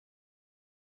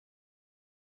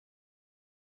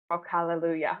Rock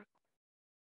Hallelujah.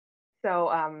 So,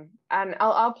 and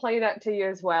I'll play that to you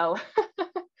as well.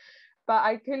 But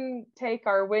I couldn't take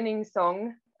our winning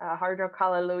song, Hard Rock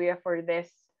Hallelujah, for this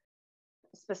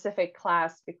specific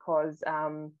class because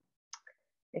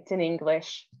it's in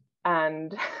English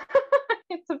and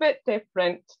it's a bit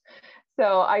different.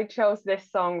 So I chose this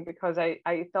song because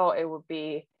I thought it would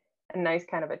be a nice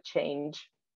kind of a change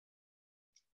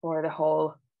for the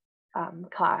whole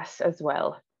class as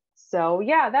well. So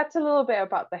yeah, that's a little bit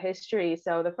about the history.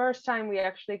 So the first time we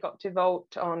actually got to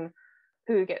vote on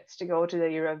who gets to go to the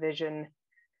Eurovision,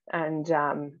 and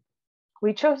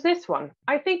we chose this one.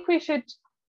 I think we should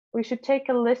take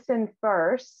a listen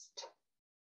first.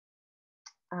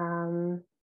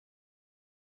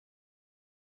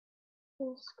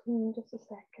 Full screen, just a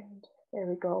second. There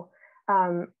we go.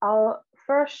 I'll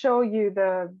first show you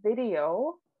the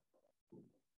video.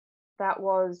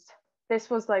 This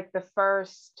was like the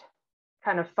first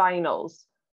kind of finals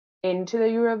into the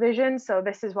Eurovision. So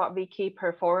this is what Vicky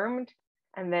performed,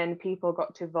 and then people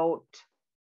got to vote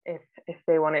if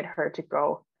they wanted her to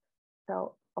go.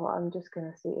 So I'm just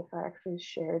gonna see if I actually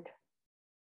shared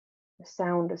the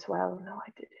sound as well. No,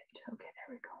 I didn't. Okay, there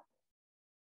we go.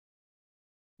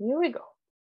 Here we go.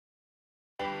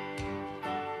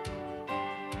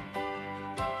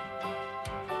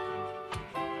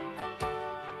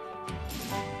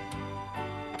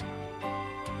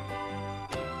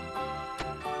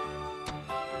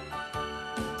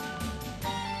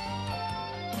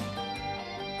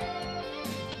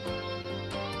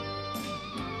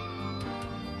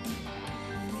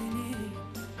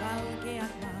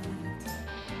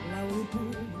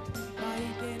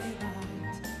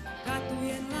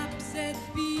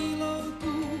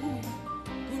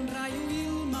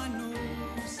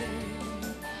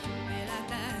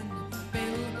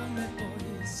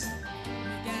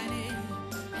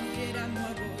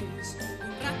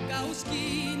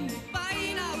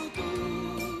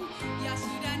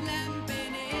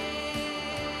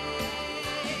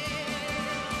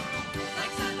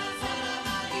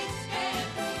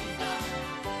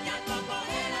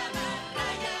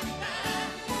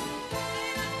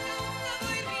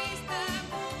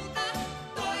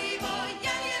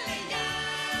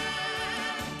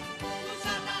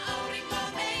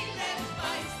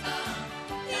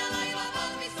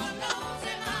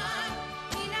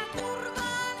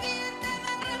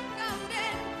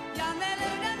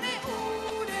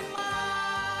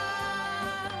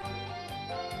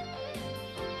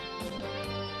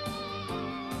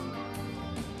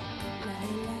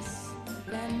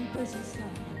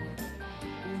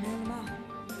 Unelma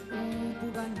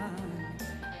uupuvan maan,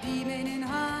 viimeinen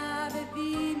haave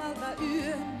viimalta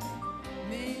yön,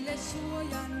 meille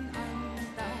suojan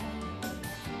antaa.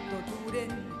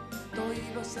 Totuuden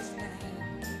toivossa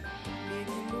näen,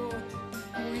 mietin luot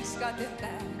muiskaten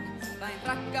tään, vain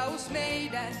rakkaus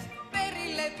meidät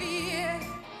perille vie,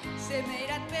 se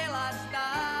meidät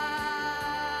pelastaa.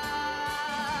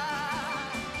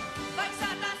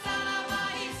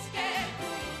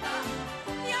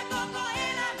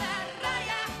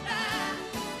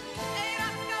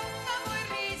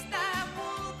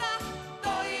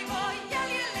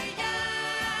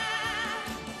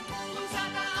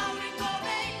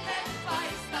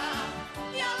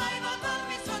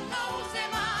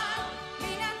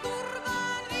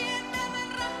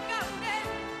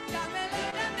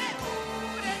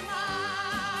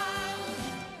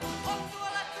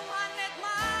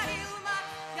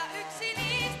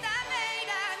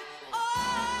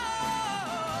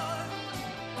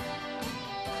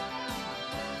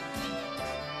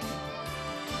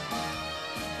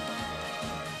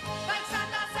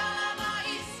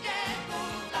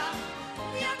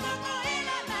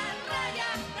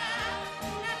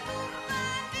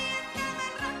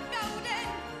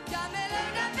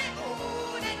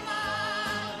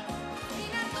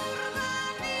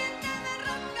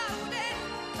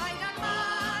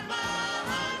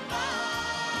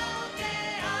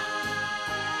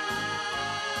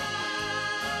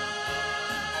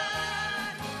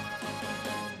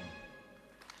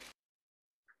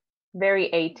 Very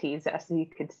 80s, as you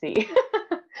could see.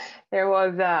 There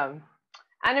was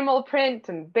animal print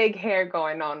and big hair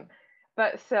going on.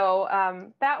 But so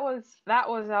that was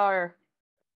our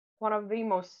one of the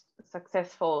most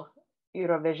successful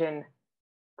Eurovision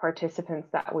participants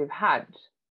that we've had.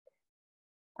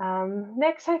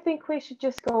 Next, I think we should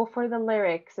just go for the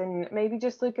lyrics and maybe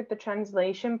just look at the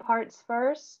translation parts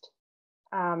first,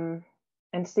 and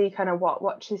see kind of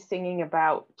what she's singing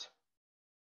about.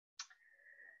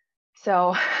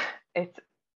 So it's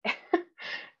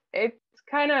it's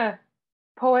kind of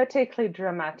poetically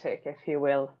dramatic, if you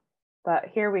will. but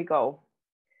here we go.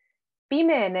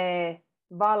 Pimenee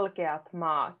valkeat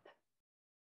maat.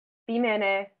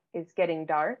 Pimenee is getting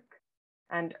dark,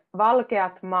 and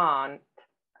valkeat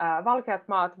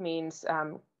maat means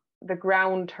the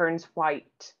ground turns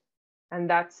white, and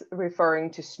that's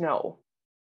referring to snow.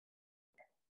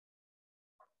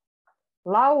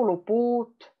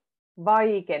 Laulupuut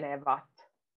vaikenevat.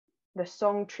 The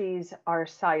song trees are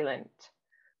silent.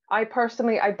 I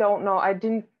don't know, I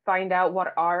didn't find out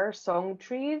what are song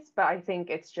trees, but I think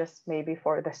it's just maybe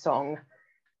for the song.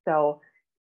 So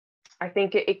I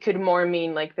think it could more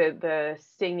mean like the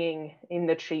singing in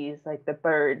the trees, like the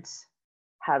birds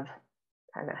have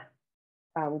kind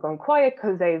of gone quiet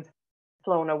because they've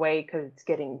flown away because it's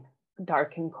getting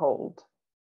dark and cold.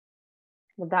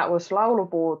 But that was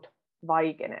laulupuut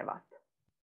vaikenevat.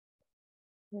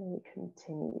 Then we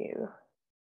continue.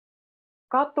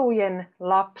 Katujen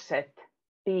lapset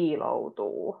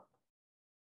piiloutuu.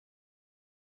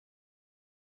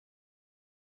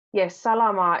 Yes,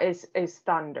 salama is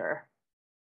thunder.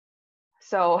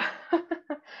 So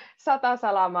sata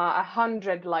salama,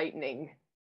 100 lightning,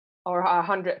 or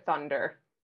 100 thunder.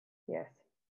 Yes.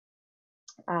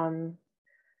 Katujen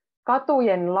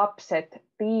lapset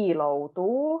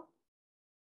piiloutuu.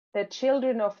 The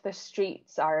children of the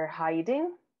streets are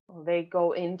hiding. They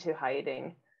go into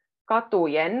hiding.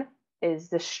 Katujen is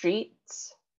the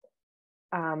streets.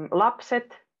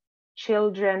 Lapset,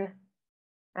 children,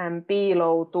 and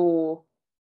piiloutuu,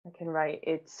 I can write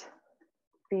it's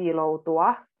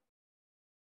piiloutua.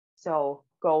 So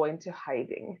go into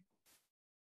hiding.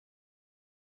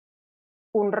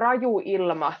 Kun raju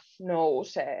ilma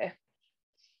nousee.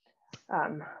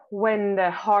 When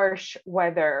the harsh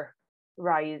weather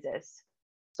rises.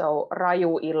 So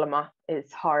raju ilma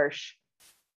is harsh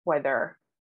weather,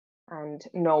 and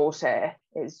nousee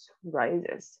is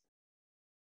rises.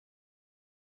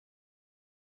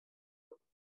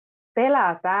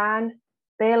 Pelätään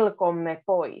pelkomme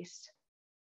pois.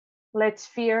 Let's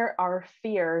fear our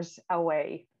fears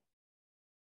away.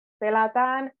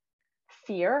 Pelätään,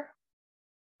 fear.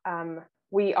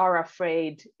 We are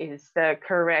afraid is the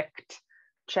correct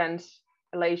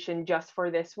translation just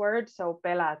for this word. So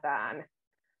pelätään,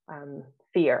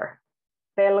 fear.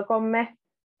 Pelkomme,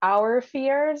 our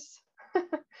fears.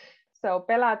 So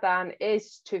pelätään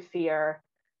is to fear.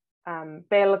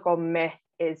 Pelkomme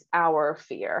is our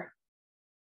fear.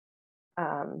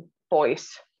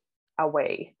 Pois,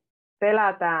 away.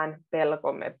 Pelätään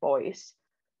pelkomme pois.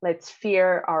 Let's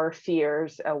fear our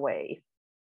fears away.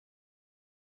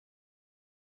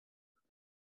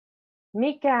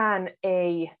 Mikään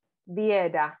ei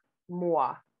viedä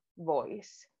mua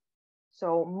voice.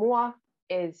 So mua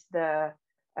is the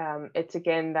it's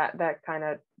again that kind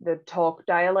of the talk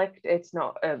dialect. It's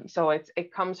not so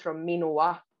it comes from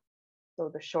minua. So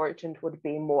the shortened would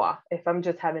be mua. If I'm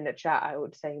just having a chat, I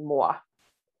would say mua.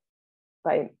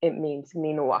 But it means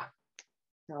minua.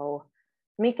 So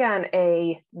mikään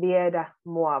ei viedä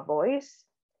mua voice.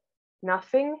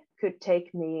 Nothing could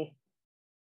take me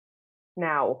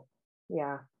now.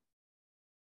 Yeah.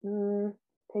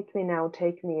 Take me now,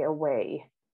 take me away.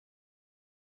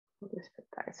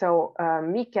 So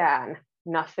mikään,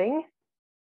 nothing.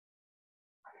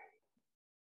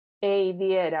 Ei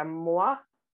viedä mua.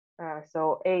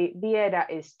 So ei viedä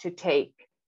is to take.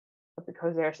 But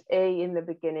because there's a in the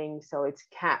beginning, so it's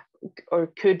can't or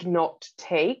could not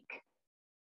take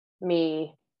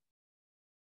me.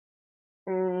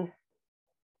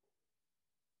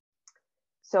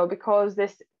 So because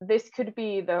this could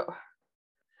be the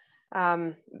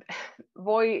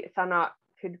voi sana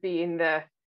could be in the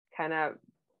kind of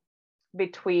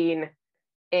between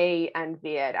a and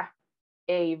viedä.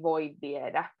 Ei voi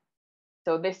viedä.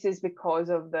 So this is because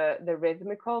of the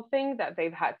rhythmical thing that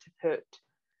they've had to put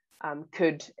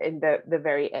could in the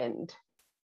very end.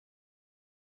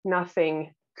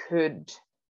 Nothing could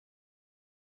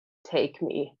take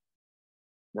me.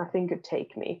 Nothing could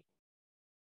take me.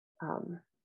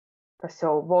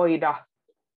 So voida,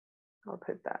 I'll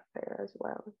put that there as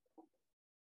well.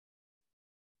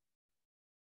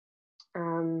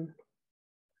 Kun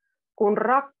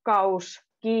rakkaus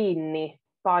kiinni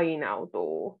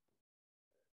painautuu.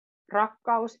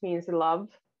 Rakkaus means love,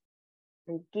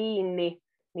 and kiinni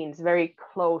means very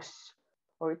close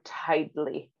or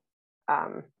tightly.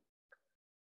 And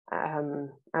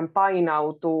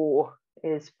painautuu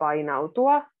is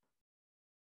painautua.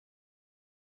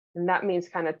 And that means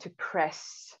kind of to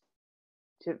press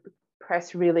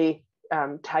really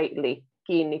tightly.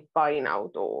 Kiinni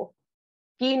painautuu.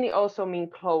 Kiinni also means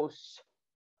close,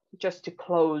 just to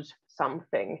close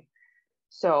something.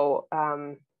 So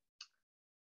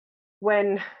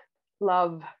when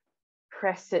love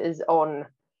presses on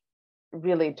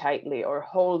really tightly or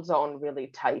holds on really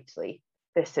tightly.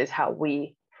 This is how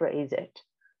we phrase it.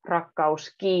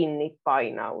 Rakkaus kiinni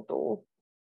painautuu.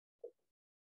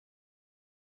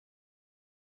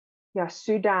 Ja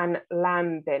sydän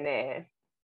lämpenee.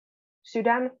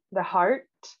 Sydän, the heart,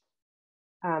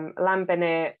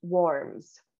 lämpenee,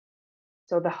 warms.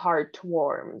 So the heart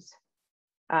warms.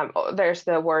 There's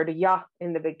the word ja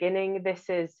in the beginning. This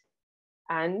is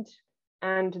and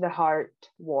the heart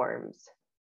warms.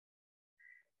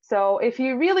 So if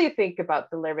you really think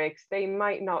about the lyrics, they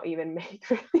might not even make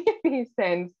really any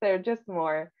sense. They're just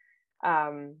more,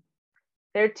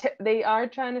 they are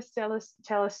trying to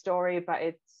tell a story,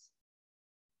 but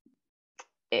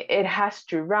it has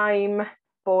to rhyme,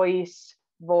 voice,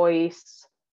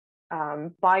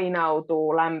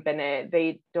 painautuu, lämpenee.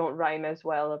 They don't rhyme as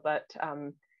well, but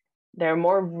they're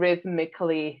more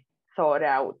rhythmically thought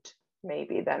out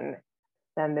maybe than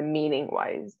the meaning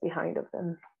wise behind of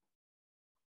them.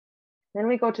 Then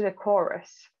we go to the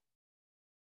chorus.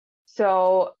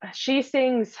 So she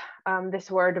sings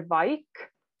this word vaik,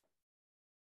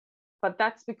 but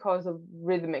that's because of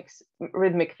rhythmic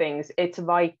things. It's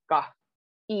vaikka,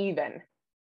 even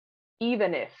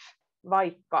if,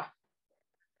 vaikka.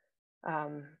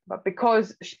 But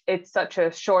because it's such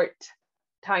a short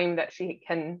time that she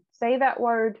can say that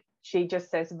word, she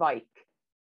just says vaik.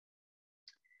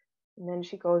 And then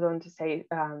she goes on to say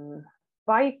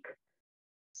vaik,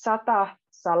 sata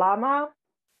salama,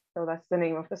 so that's the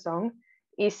name of the song,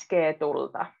 iskee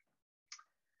tulta.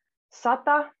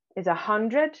 Sata is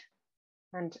 100,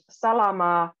 and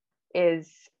salama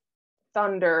is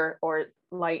thunder or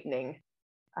lightning.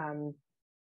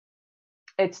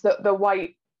 It's the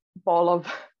white ball of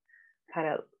kind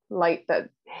of light that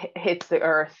hits the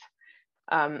earth.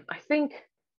 I think,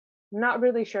 not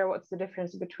really sure what's the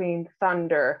difference between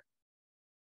thunder.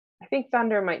 I think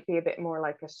thunder might be a bit more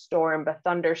like a storm, but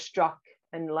thunderstruck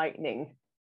and lightning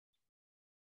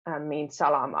means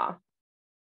salama.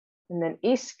 And then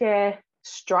iske,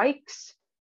 strikes.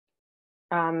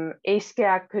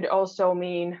 Iskea could also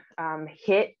mean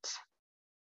hit.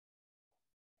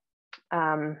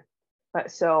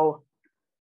 But so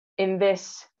in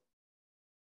these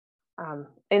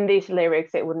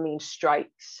lyrics, it would mean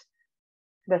strikes.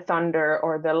 The thunder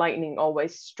or the lightning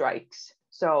always strikes.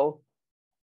 So,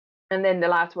 and then the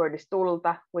last word is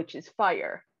tulta, which is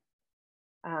fire.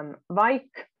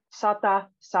 Vaik sata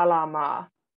salama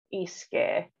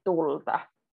iskee tulta.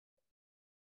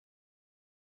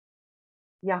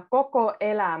 Ja koko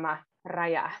elämä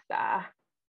räjähtää.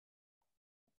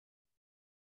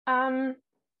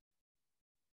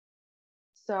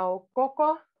 So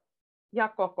koko ja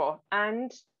koko,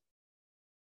 and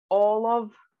all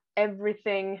of,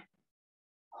 everything,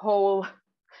 whole.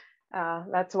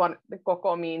 That's what the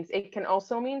koko means. It can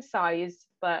also mean size,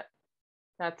 but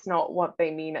that's not what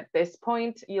they mean at this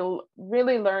point. You'll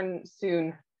really learn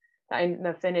soon that in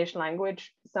the Finnish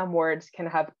language, some words can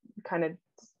have kind of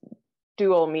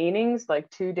dual meanings, like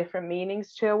two different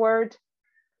meanings to a word.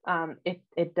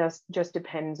 It does just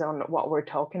depends on what we're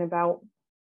talking about.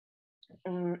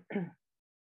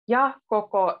 Ja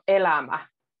koko elämä.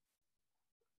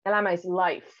 Elämä is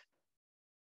life.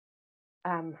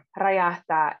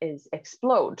 Räjähtää is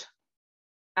explode.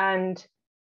 And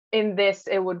in this,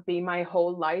 it would be my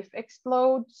whole life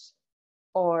explodes,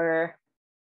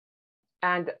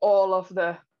 and all of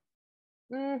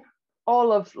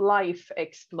life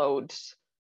explodes.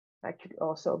 That could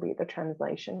also be the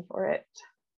translation for it.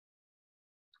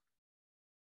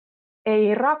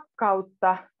 Ei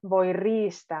rakkautta voi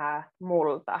riistää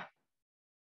multa.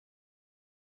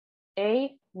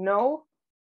 Ei, no,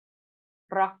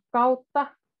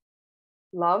 rakkautta,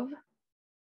 love,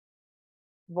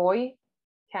 voi,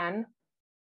 can,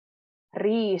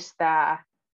 riistää,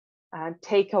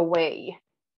 take away,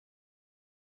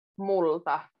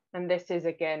 multa. And this is,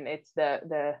 again, it's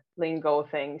the lingo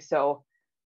thing. So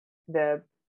the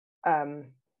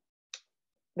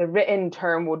written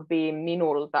term would be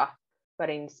minulta, but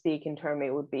in speaking term,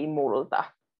 it would be multa,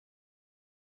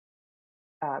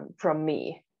 from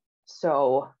me.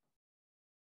 So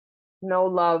no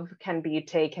love can be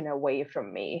taken away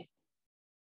from me,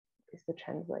 is the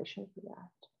translation for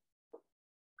that.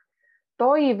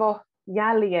 Toivo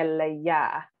jäljelle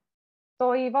jää.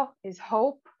 Toivo is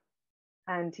hope,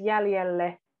 and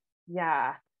jäljelle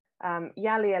jää.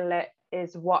 Jäljelle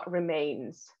is what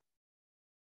remains.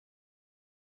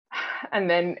 And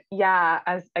then jää,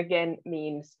 as again,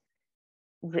 means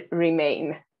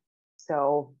remain.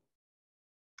 So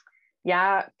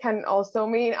jää can also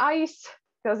mean ice.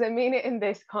 Doesn't mean it in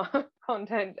this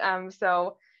content.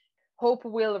 So hope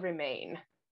will remain.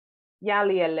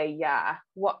 jäljelle jää,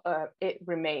 it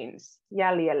remains,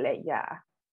 jäljelle jää.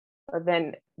 But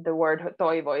then the word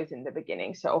toivo is in the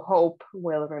beginning, so hope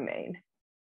will remain.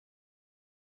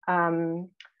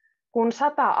 Kun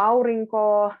 100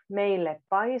 aurinkoa meille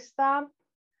paistaa,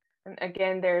 and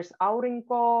again there's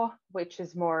aurinko, which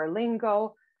is more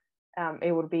lingo.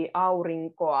 It would be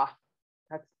aurinkoa.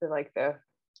 That's the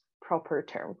proper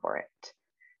term for it.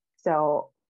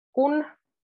 So kun,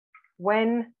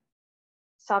 when,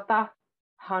 100,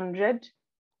 100,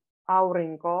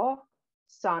 aurinko,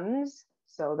 suns,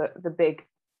 so the big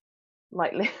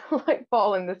light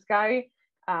ball in the sky,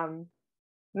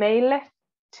 meille,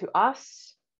 to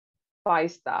us,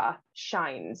 paistaa,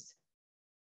 shines.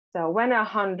 So when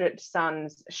 100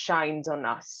 suns shines on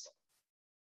us.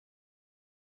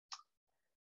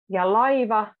 Ja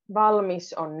laiva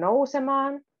valmis on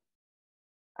nousemaan.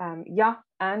 Ja,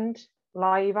 and,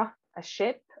 laiva, a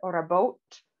ship or a boat.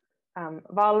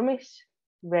 Valmis,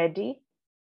 ready.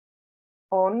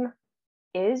 On,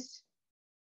 is.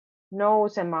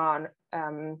 Nousemaan,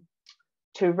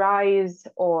 to rise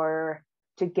or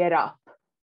to get up.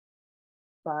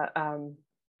 But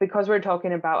because we're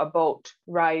talking about a boat,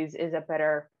 rise is a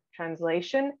better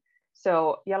translation.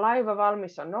 So, ja laiva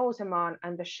valmis on nousemaan,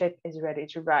 and the ship is ready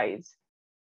to rise.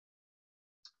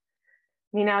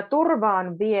 Minä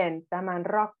turvaan vien tämän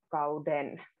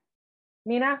rakkauden.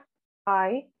 Minä,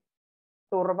 I,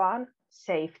 turvaan,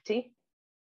 safety,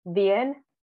 vien,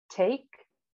 take,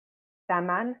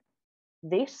 tämän,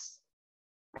 this,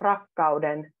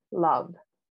 rakkauden, love.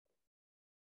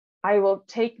 I will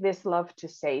take this love to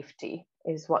safety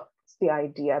is what's the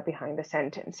idea behind the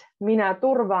sentence. Minä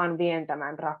turvaan vien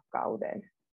tämän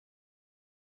rakkauden.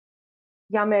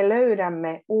 Ja me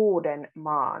löydämme uuden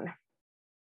maan.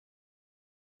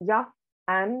 Ja,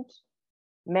 and,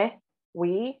 me,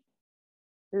 we,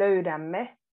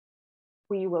 löydämme,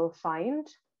 we will find.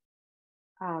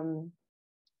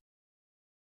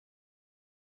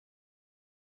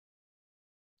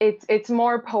 It's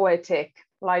more poetic.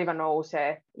 Laiva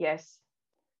nousee, yes.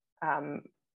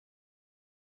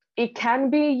 It can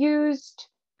be used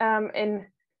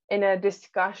in a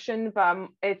discussion, but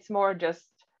it's more just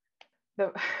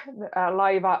the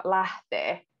laiva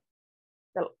lähtee.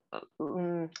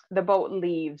 The boat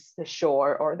leaves the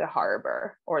shore or the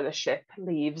harbor, or the ship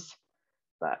leaves.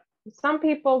 But some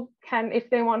people can, if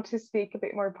they want to speak a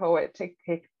bit more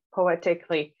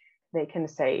poetically, they can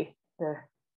say the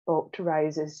boat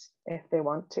rises if they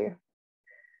want to.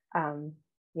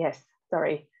 Yes,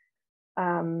 sorry.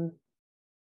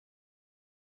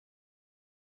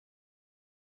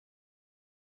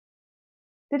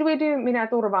 Did we do minä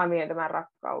turvaan vien tämän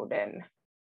rakkauden? I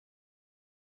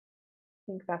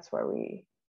think that's where we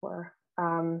were.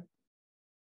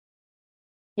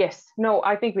 Yes, no,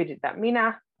 I think we did that.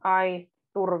 Minä, I,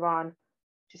 turvaan,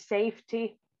 to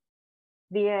safety,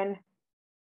 vien,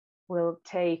 will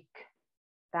take,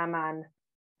 tämän,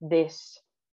 this,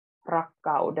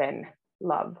 rakkauden,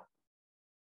 love.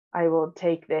 I will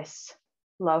take this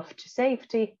love to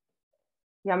safety.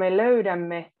 Ja me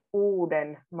löydämme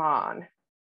uuden maan.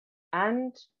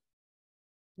 And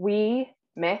we,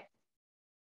 me,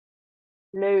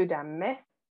 löydämme,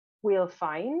 will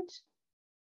find,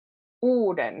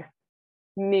 uuden,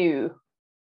 new,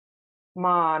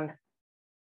 maan,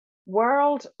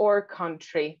 world or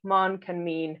country. Maan can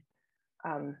mean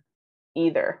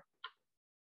either.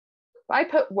 I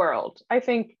put world. I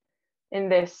think in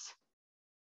this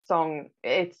song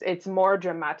it's more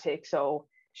dramatic, so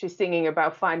she's singing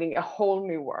about finding a whole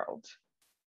new world.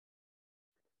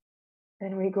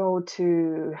 Then we go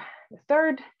to the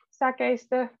third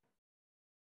säkeistö.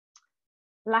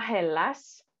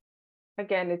 Lähelläs.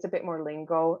 Again, it's a bit more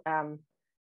lingo.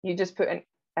 You just put an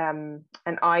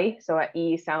I, so an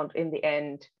E sound in the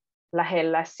end.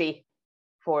 Lähelläsi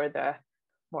for the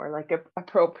more like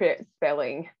appropriate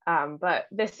spelling. But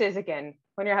this is, again,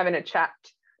 when you're having a chat,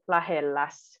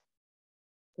 lähelläs.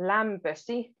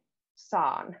 Lämpösi,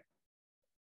 saan.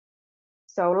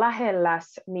 So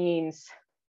lähelläs means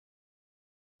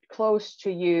close to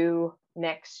you,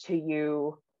 next to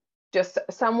you, just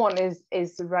someone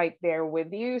is right there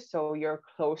with you, so you're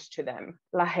close to them.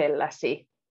 Lähelläsi.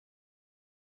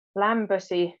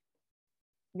 Lämpösi,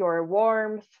 your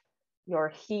warmth, your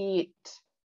heat.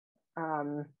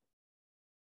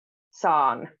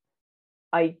 Saan,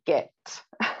 I get.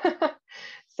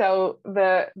 So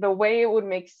the way it would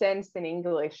make sense in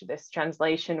English, this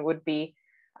translation would be,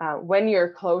 when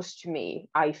you're close to me,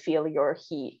 I feel your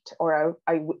heat, or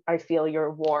I feel your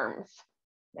warmth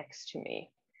next to me.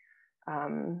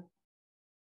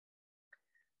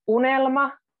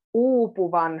 Unelma,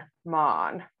 uupuvan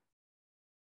maan.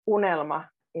 Unelma,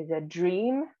 is a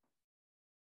dream.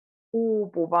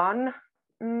 Uupuvan.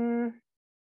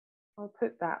 I'll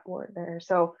put that word there.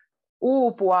 So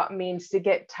uupua means to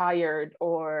get tired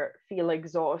or feel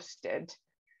exhausted.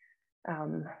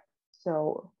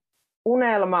 So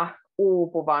unelma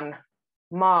uupuvan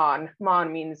maan.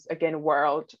 Maan means again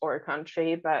world or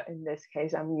country, but in this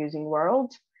case I'm using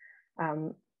world.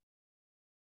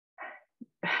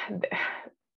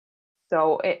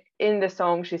 So in the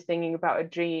song she's thinking about a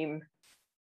dream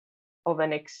of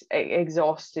an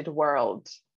exhausted world.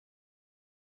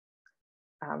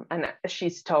 And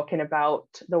she's talking about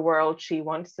the world she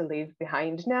wants to leave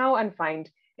behind now and find.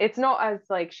 It's not as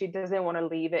like she doesn't want to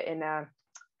leave it in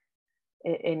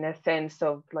a sense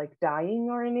of like dying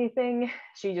or anything.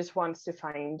 She just wants to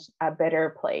find a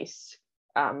better place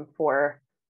for,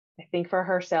 I think, for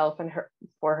herself and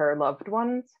for her loved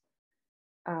ones.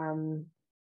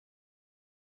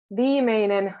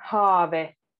 Viimeinen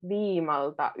haave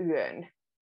viimalta yön.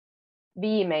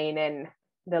 Viimeinen,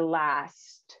 the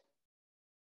last.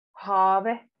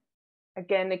 Haave,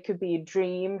 again, it could be a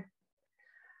dream.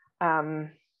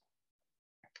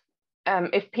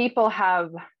 If people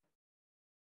have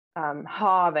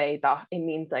haaveita, it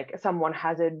means like someone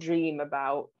has a dream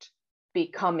about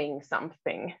becoming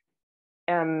something.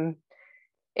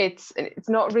 It's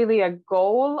not really a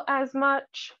goal as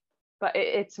much, but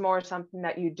it's more something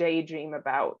that you daydream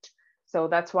about. So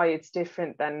that's why it's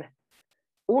different than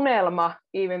unelma,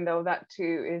 even though that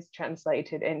too is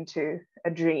translated into a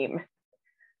dream.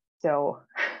 So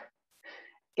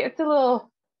it gets a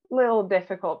little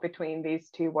difficult between these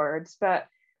two words, but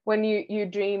when you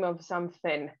dream of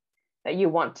something that you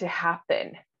want to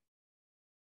happen,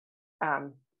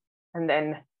 and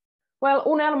then, well,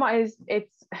 unelma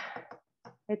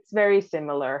it's very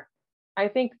similar. I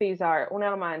think these are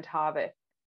unelma and haave.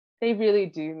 They really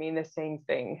do mean the same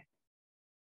thing.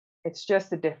 It's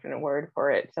just a different word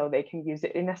for it, so they can use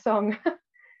it in a song.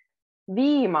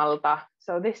 Viimalta,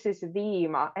 so this is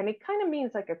viima, and it kind of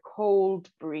means like a cold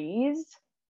breeze.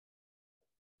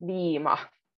 Viima.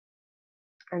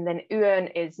 And then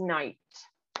yön is night.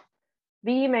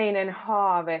 Viimeinen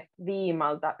haave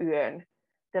viimalta yön.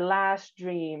 The last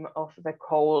dream of the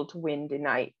cold, windy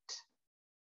night.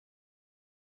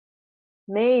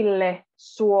 Meille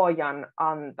suojan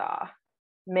antaa.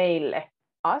 Meille,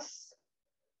 us.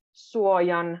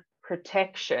 Suojan,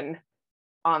 protection,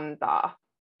 antaa,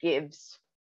 gives.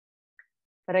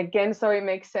 But again, so it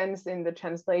makes sense in the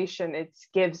translation, it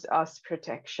gives us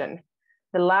protection.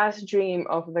 The last dream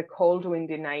of the cold,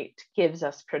 windy night gives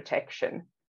us protection.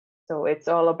 So it's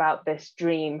all about this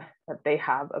dream that they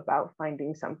have about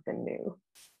finding something new.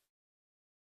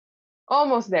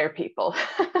 Almost there, people.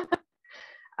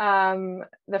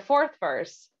 The fourth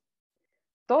verse.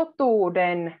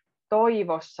 Totuuden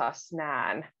toivossas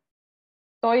näen.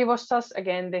 Toivossas,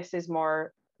 again, this is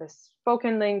more the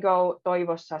spoken lingo.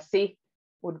 Toivossasi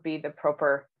would be the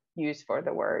proper use for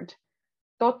the word.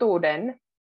 Totuuden,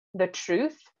 the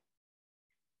truth.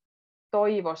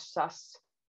 Toivossas,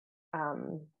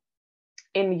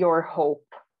 in your hope.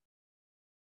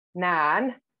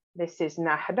 Näen, this is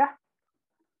nähdä.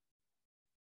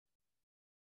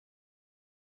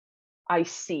 I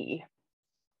see.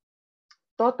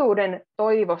 Totuuden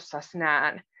toivossas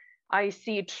näen. I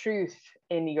see truth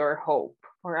in your hope,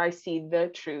 or I see the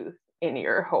truth in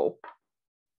your hope.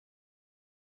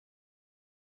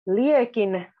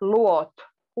 Liekin luot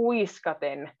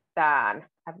huiskaten tään,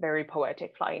 a very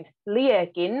poetic line.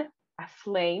 Liekin, a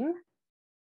flame.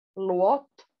 Luot,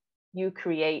 you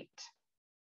create.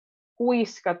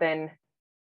 Huiskaten,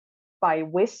 by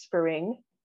whispering.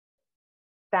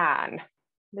 Tään,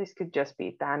 this could just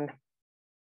be tän.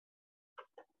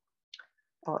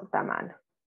 Or tämän.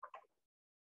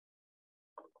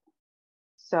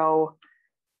 So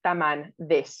tämän,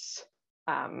 this.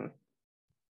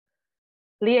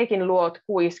 Liekin luot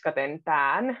huiskaten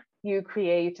tään. You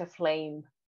create a flame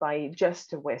by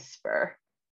just a whisper.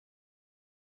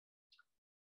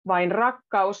 Vain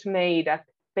rakkaus meidät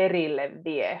perille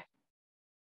vie.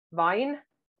 Vain,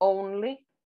 only,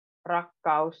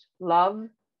 rakkaus, love,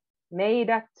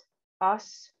 meidät,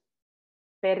 us,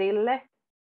 perille,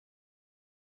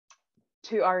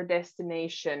 to our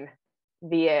destination,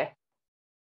 vie,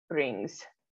 brings.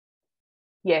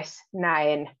 Yes,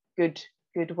 näen, good,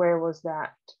 where was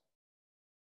that?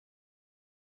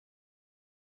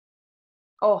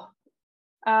 Oh,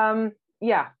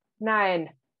 yeah, näen.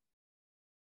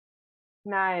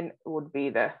 Näen would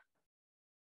be the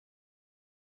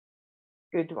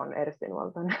good one, Ersin,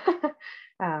 well done.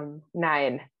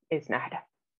 Näen is nähdä.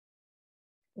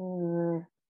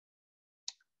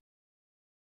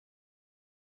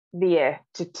 vie,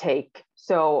 to take.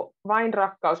 So vain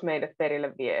rakkaus meidät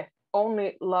perille vie.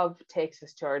 Only love takes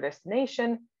us to our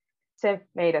destination. Se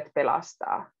meidät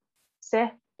pelastaa.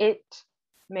 Se, it,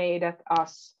 meidät,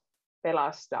 us,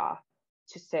 pelastaa,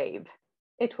 to save.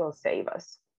 It will save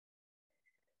us.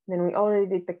 Then we already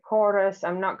did the chorus.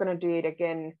 I'm not going to do it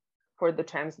again for the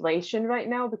translation right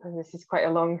now because this is quite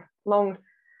a long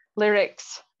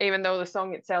lyrics, even though the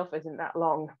song itself isn't that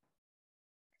long.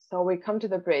 So we come to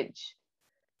the bridge.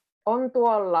 On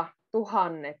tuolla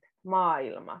tuhannet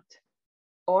maailmat.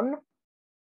 On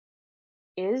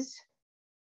is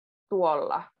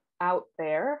tuolla, out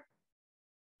there.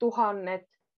 Tuhannet,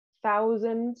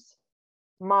 thousands.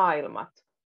 Maailmat,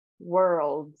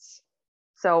 worlds.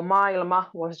 So maailma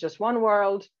was just one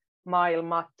world.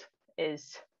 Maailmat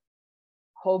is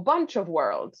a whole bunch of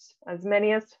worlds, as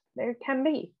many as there can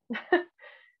be.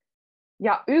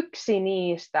 Ja yksi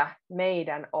niistä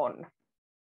meidän on.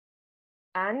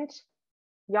 And,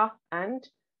 ja, and,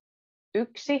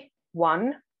 yksi,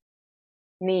 one,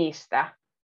 niistä,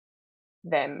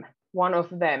 them, one of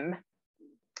them,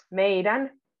 meidän,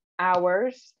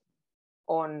 ours,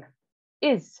 on,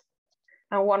 is,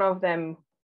 and one of them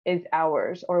is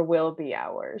ours or will be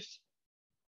ours.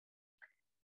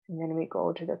 And then we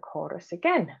go to the chorus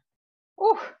again.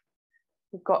 Oh,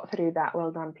 we got through that.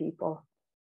 Well done, people.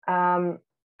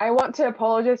 I want to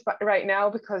apologize right now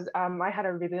because I had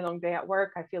a really long day at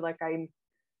work. I feel like I'm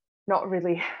not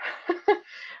really,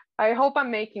 I hope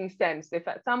I'm making sense. If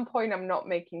at some point I'm not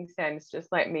making sense,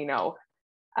 just let me know.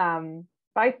 But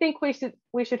I think we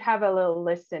should have a little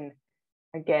listen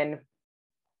again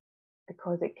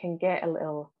because it can get a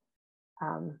little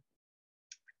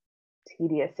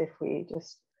tedious if we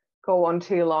just go on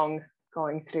too long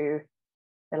going through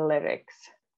the lyrics.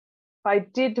 But I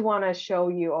did want to show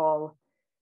you all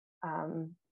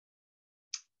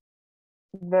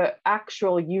the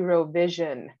actual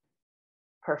Eurovision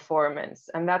performance,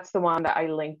 and that's the one that I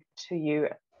linked to you.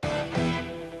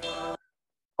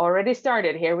 Already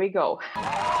started, here we go.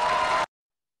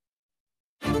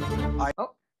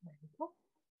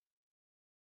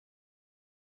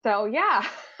 So yeah,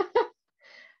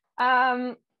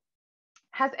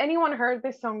 has anyone heard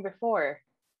this song before?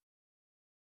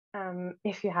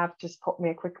 If you have, just put me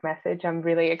a quick message. I'm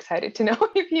really excited to know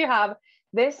if you have.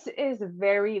 This is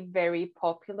very, very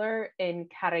popular in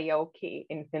karaoke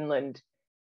in Finland.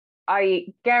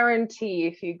 I guarantee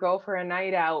if you go for a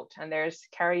night out and there's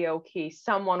karaoke,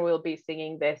 someone will be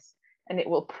singing this, and it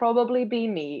will probably be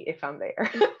me if I'm there.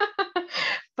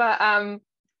 But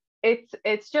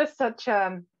it's just such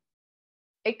a,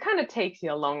 it kind of takes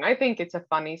you along. I think it's a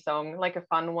funny song, like a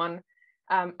fun one.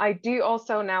 I do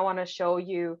also now want to show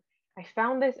you, I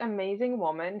found this amazing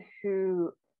woman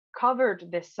who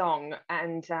covered this song,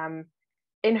 and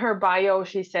in her bio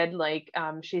she said like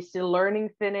she's still learning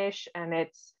Finnish, and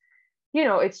it's, you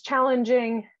know, it's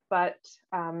challenging, but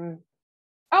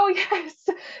oh yes,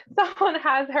 someone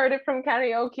has heard it from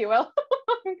karaoke. Well,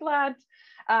 I'm glad.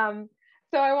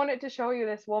 So I wanted to show you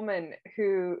this woman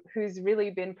who's really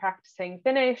been practicing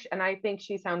Finnish, and I think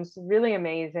she sounds really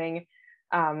amazing.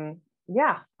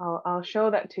 Yeah, I'll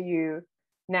show that to you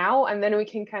now, and then we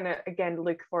can kind of again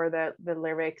look for the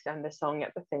lyrics and the song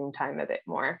at the same time a bit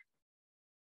more.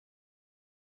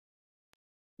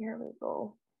 Here we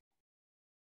go.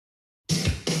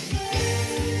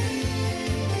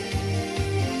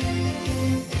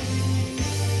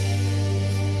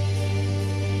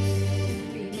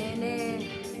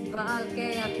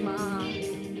 Valkeat maat,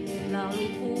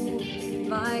 laulupuut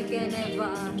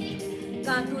vaikenevat,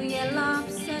 katujen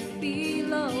lapset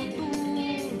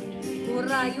piiloutuu, kun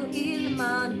raju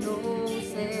ilma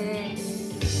nousee.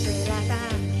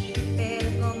 Pelätään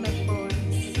pelkomme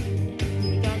pois,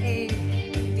 mikä ei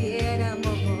viedä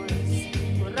pois,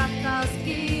 kun rakkaus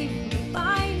kiinni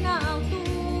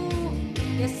painautuu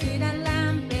ja sydän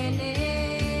lämpenee.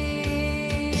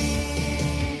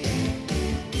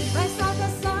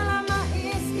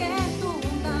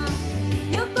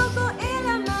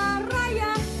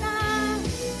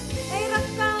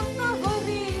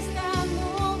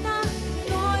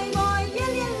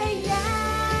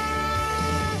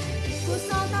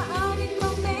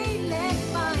 Made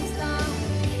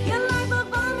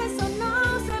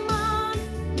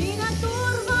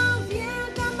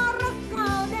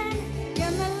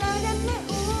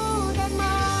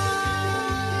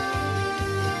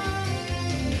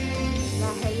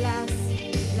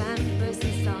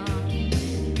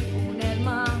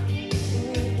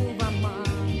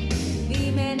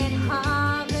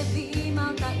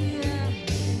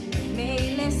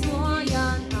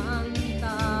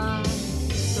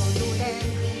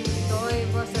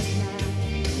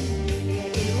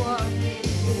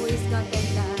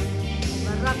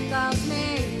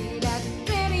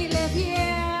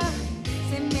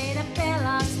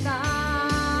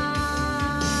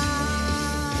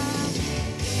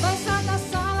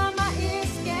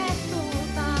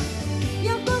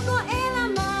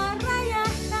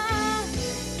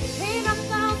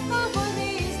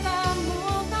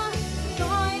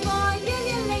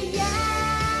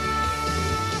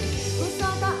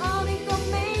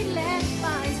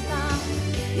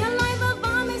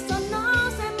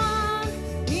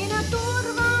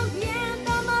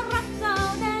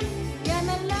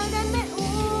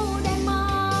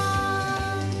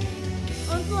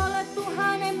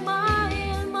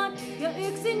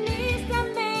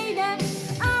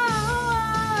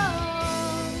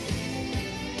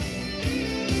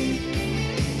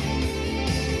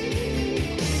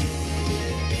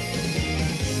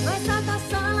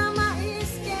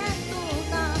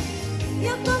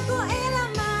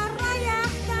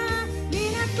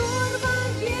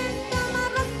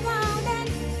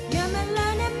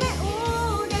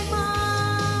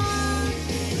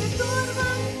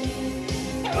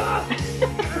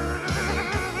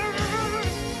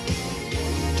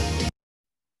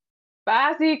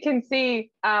But as you can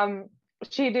see,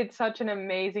 she did such an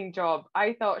amazing job.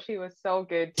 I thought she was so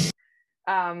good.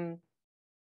 Yeah,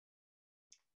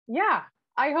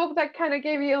 I hope that kind of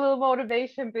gave you a little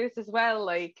motivation boost as well.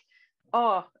 Like,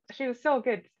 oh, she was so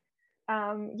good.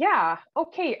 Yeah,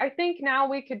 okay. I think now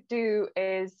we could do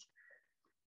is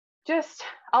just,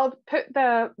 I'll put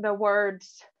the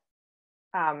words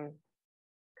kind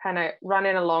of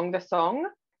running along the song,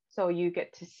 so you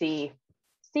get to see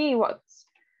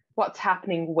what's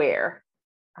happening where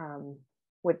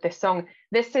with this song.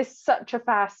 This is such a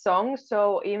fast song,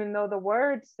 so even though the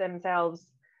words themselves,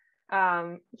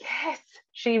 yes,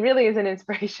 she really is an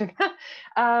inspiration.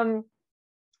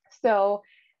 So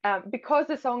because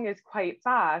the song is quite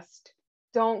fast,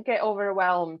 don't get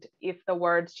overwhelmed if the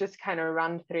words just kind of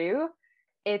run through.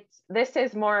 This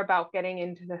is more about getting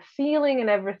into the feeling and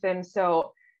everything.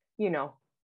 So, you know,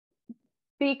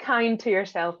 be kind to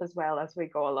yourself as well as we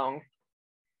go along.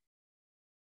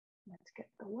 Let's get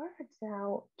the words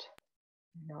out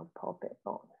and I'll pop it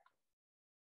on.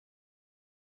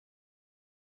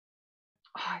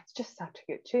 Oh, it's just such a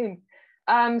good tune.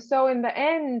 So in the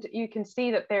end, you can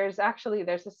see that there's a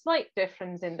slight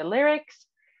difference in the lyrics.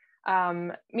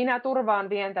 Minä turvaan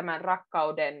vien tämän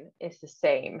rakkauden is the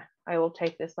same. I will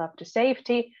take this love to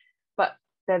safety. But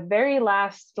the very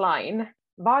last line,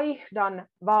 vaihdan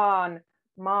vaan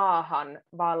maahan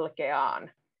valkeaan.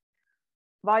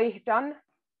 Vaihdan,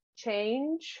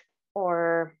 change,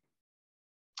 or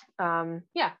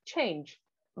change.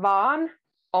 Vaan,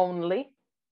 only.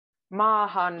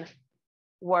 Maahan,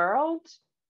 world.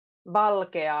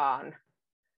 Valkeaan,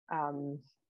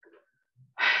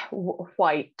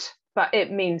 white, but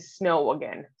it means snow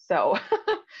again. So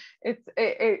it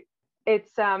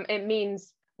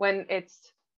means when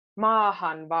it's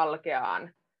maahan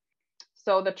valkeaan.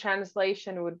 So the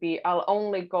translation would be, I'll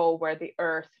only go where the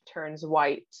earth turns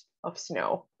white of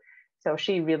snow. So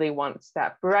she really wants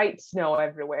that bright snow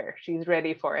everywhere. She's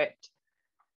ready for it.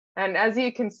 And as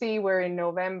you can see, we're in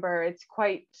November. It's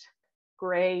quite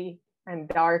gray and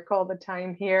dark all the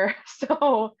time here.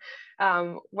 So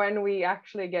when we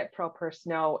actually get proper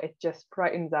snow, it just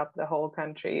brightens up the whole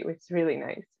country. It's really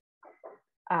nice.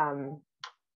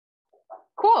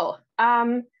 Cool.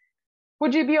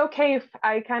 Would you be okay if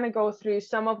I kind of go through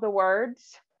some of the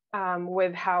words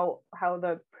with how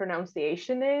the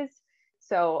pronunciation is?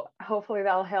 So hopefully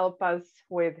that'll help us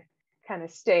with kind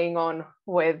of staying on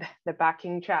with the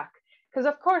backing track. Because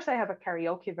of course I have a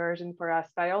karaoke version for us,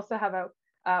 but I also have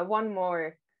one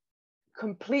more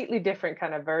completely different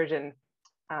kind of version,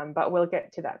 but we'll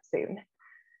get to that soon.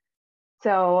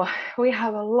 So we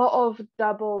have a lot of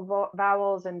double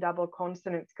vowels and double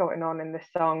consonants going on in this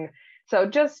song. So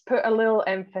just put a little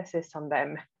emphasis on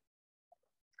them.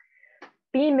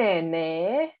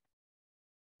 Pimenee.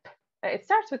 It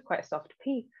starts with quite a soft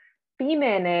P.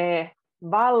 Pimenee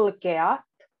valkeat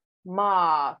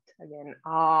maat. Again,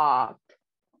 aat.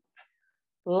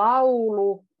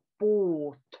 Laulupuut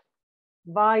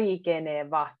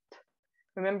vaikenevat.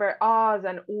 Remember, a's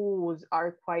and u's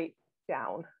are quite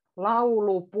down.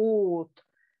 Laulupuut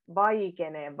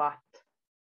vaikenevat.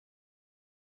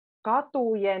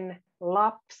 Katujen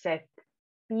lapset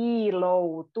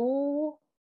piiloutuu.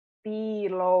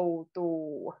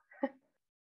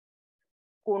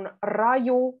 Kun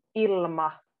raju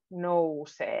ilma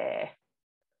nousee.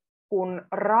 Kun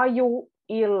raju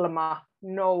ilma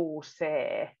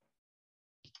nousee.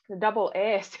 The double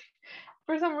S,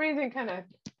 for some reason, kind of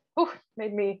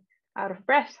made me out of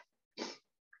breath.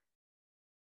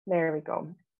 There we go.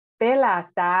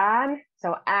 Pelätään.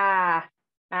 So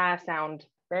sound,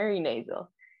 very nasal.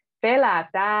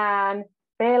 Pelätään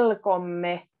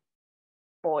pelkomme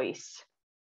pois.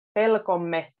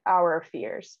 Pelkomme, our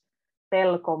fears.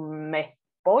 Pelkomme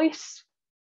pois.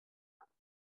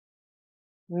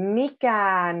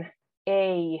 Mikään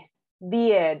ei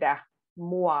viedä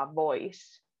mua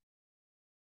pois.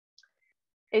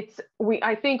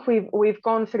 I think we've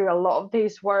gone through a lot of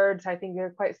these words. I think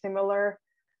they're quite similar.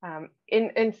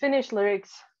 In Finnish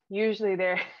lyrics, usually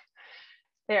there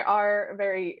are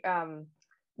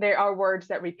words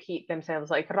that repeat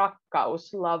themselves, like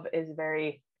rakkaus, love is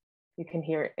very, you can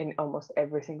hear it in almost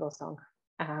every single song.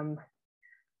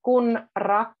 Kun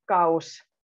rakkaus,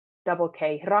 double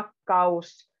K,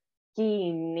 rakkaus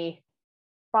kiinni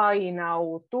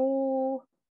painautuu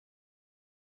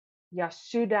ja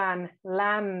sydän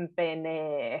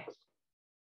lämpenee.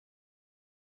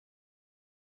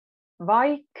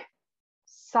 Vaik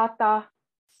 100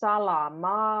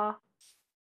 salamaa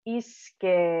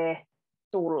iskee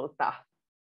tulta.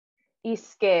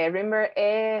 Iskee, remember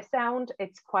sound,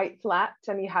 it's quite flat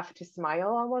and you have to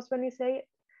smile almost when you say it.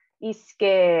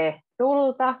 iskee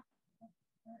tulta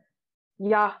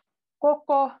ja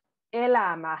koko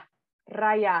elämä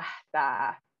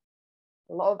räjähtää.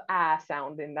 A lot of a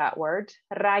sound in that word.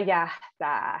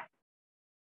 Räjähtää.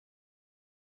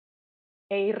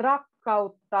 Ei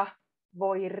rakkautta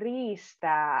voi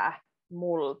riistää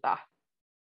multa.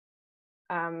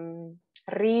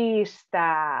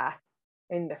 Riistää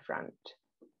in the front.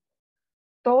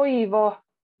 Toivo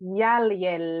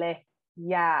jäljelle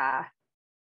jää.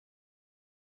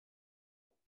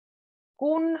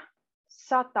 Kun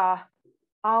 100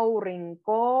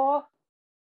 aurinkoa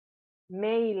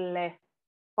meille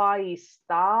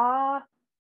paistaa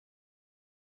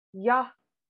ja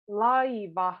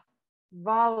laiva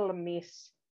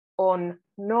valmis on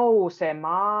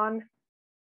nousemaan,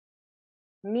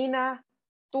 minä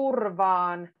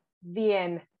turvaan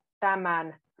vien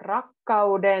tämän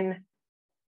rakkauden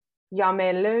ja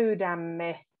me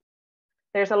löydämme.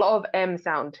 There's a lot of M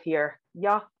sound here.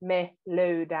 Ja me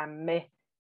löydämme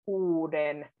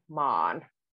uuden maan.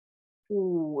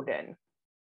 Uuden.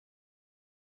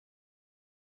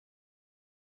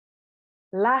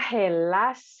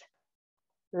 Lähelläs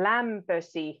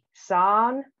lämpösi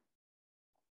saan.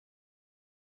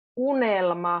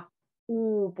 Unelma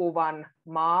uupuvan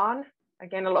maan.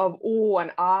 Again, a lot of U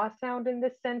and A sound in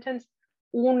this sentence.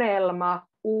 Unelma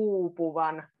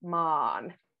uupuvan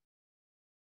maan.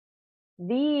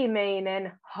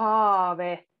 Viimeinen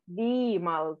haave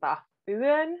viimalta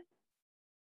yön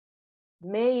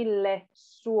meille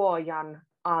suojan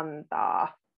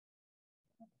antaa.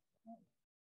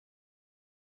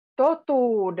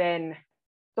 Totuuden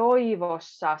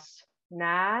toivossas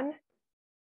nään,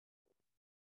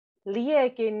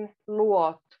 liekin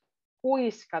luot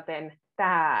huiskaten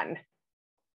tään.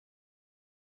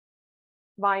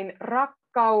 Vain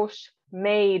rakkaus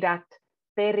meidät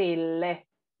perille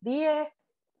vie,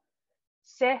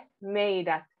 se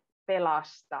meidät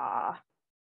pelastaa.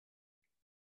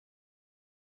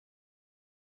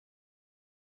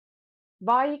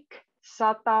 Vaik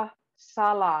 100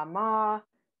 salamaa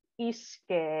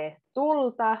iskee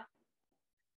tulta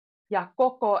ja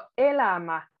koko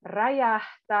elämä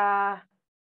räjähtää,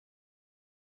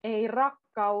 ei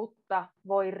rakkautta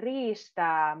voi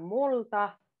riistää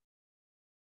multa,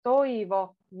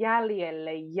 toivo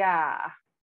jäljelle jää.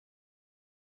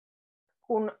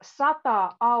 Kun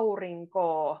 100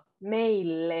 aurinkoa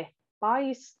meille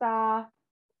paistaa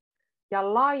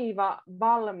ja laiva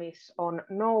valmis on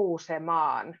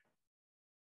nousemaan,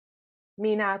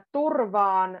 minä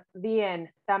turvaan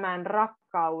vien tämän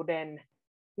rakkauden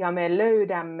ja me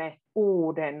löydämme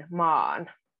uuden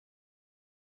maan.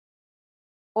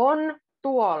 On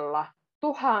tuolla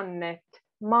tuhannet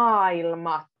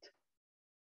maailmat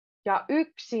ja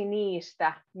yksi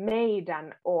niistä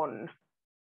meidän on.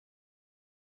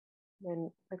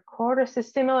 Then the chorus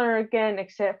is similar again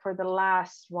except for the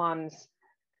last ones.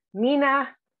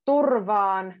 Minä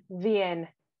turvaan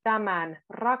vien tämän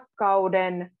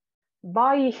rakkauden,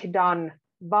 vaihdan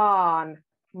vaan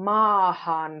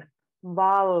maahan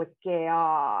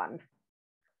valkeaan.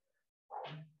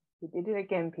 We did it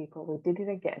again, people. We did it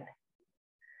again.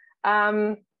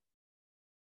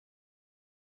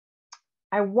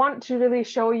 I want to really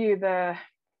show you the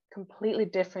completely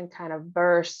different kind of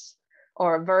verse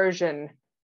or version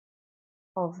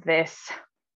of this.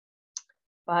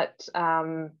 But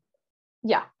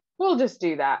yeah, we'll just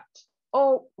do that.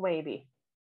 Oh, maybe.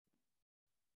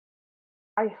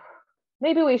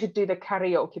 Maybe we should do the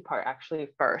karaoke part actually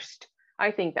first.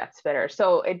 I think that's better.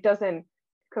 So it doesn't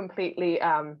completely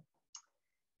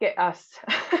get us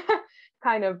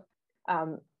kind of,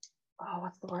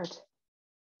 what's the word?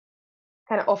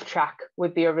 Kind of off track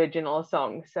with the original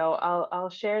song. So I'll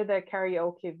share the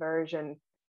karaoke version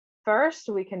first.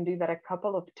 We can do that a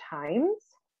couple of times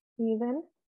even.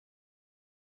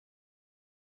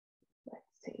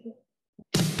 Let's see.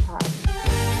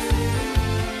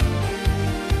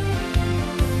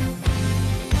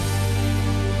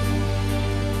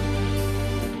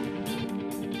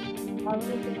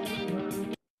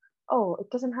 Oh, it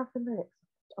doesn't have the lyrics.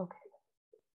 Okay.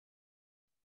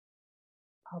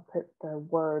 I'll put the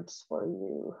words for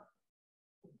you.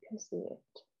 You can see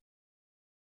it.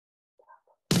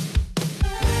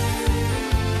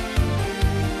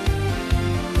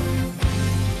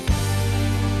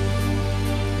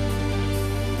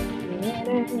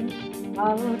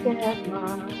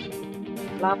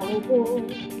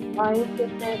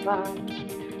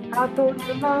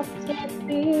 Katujen lapset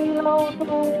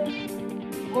piiloutuu,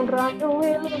 kun raju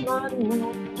ilman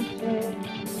nousee.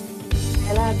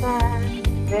 Elätään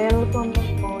pelkomme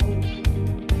pois,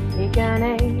 mikään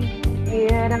ei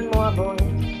tiedä mua pois,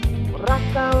 kun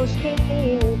rakkaus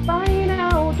kiinni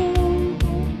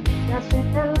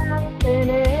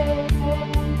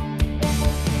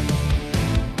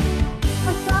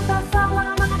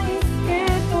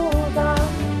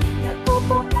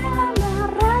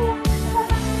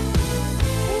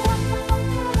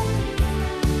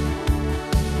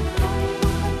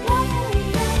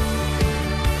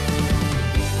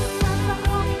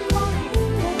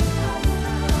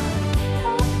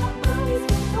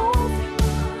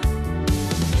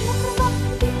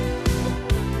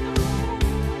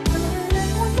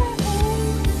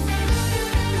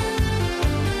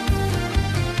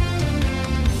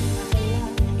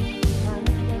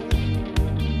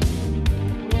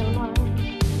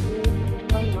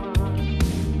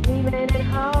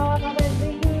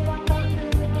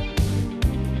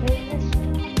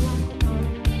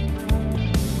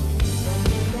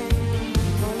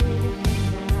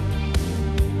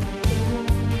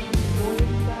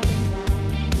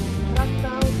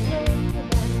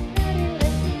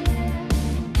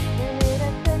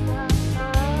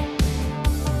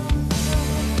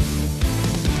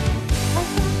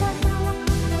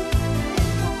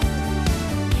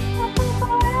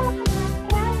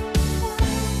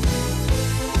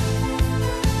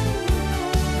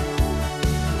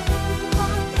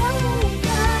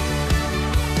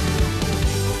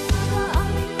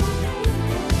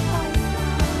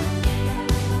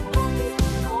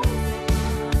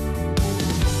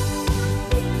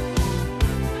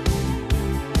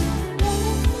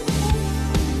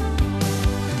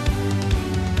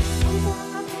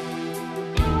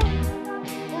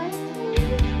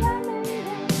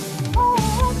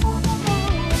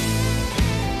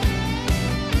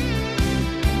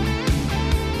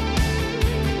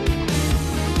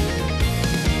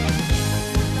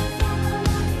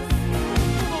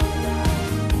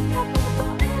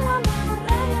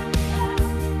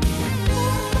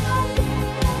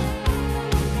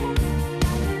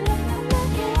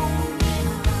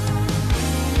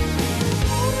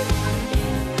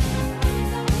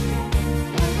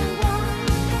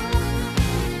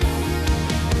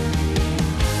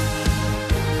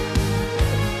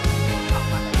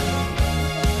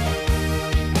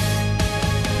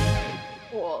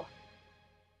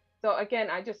So again,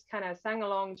 I just kind of sang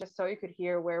along just so you could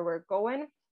hear where we're going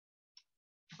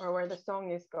or where the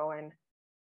song is going.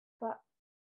 But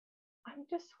I'm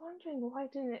just wondering, why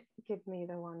didn't it give me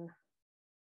the one?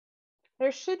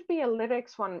 There should be a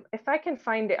lyrics one. If I can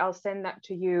find it, I'll send that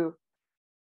to you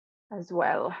as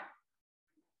well.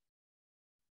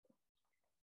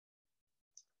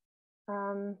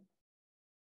 Oh,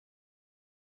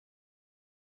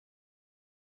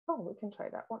 we can try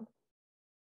that one.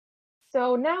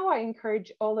 So now I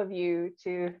encourage all of you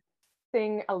to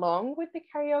sing along with the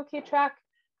karaoke track.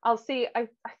 I'll see, I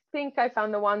think I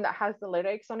found the one that has the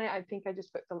lyrics on it. I think I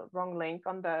just put the wrong link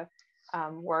on the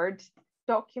Word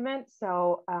document.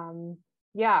 So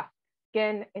yeah,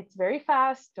 again, it's very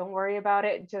fast. Don't worry about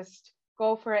it. Just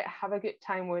go for it. Have a good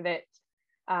time with it.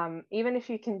 Even if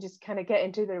you can just kind of get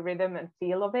into the rhythm and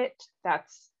feel of it,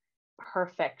 that's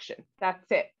perfection. That's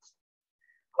it.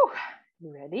 Whew.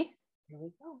 You ready? Here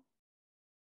we go.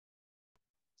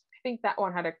 I think that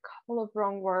one had a couple of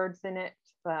wrong words in it,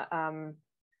 but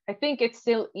I think it's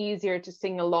still easier to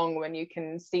sing along when you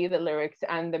can see the lyrics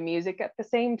and the music at the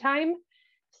same time.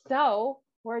 So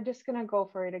we're just gonna go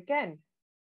for it again.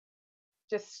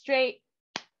 Just straight,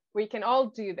 we can all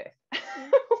do this.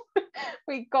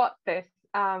 We got this.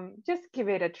 Just give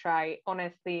it a try.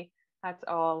 Honestly, that's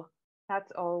all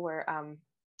we're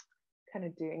kind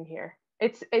of doing here.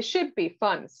 It should be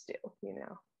fun still, you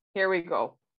know. Here we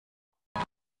go.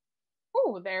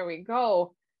 Oh, there we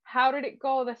go. How did it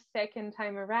go the second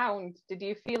time around? Did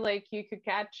you feel like you could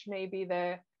catch maybe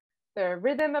the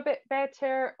rhythm a bit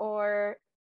better, or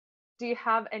do you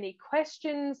have any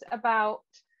questions about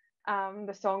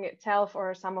the song itself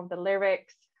or some of the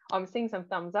lyrics? I'm seeing some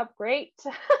thumbs up. Great.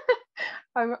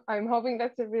 I'm hoping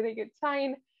that's a really good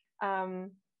sign.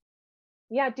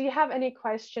 Yeah, do you have any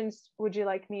questions? Would you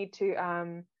like me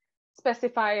to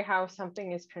specify how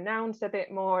something is pronounced a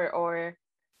bit more, or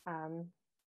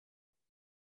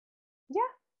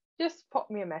yeah, just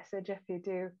pop me a message if you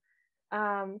do.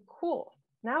 Cool.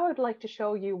 Now I'd like to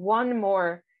show you one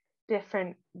more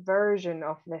different version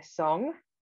of this song.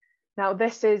 Now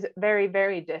this is very,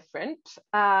 very different.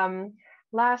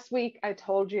 Last week I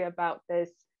told you about this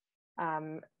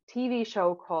TV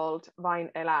show called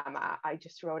Vain Elämä. I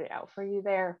just wrote it out for you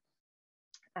there.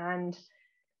 And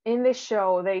in this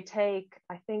show they take,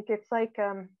 I think it's like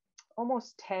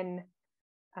almost 10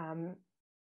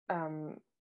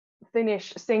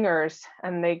 Finnish singers,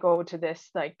 and they go to this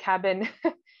like cabin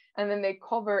and then they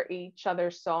cover each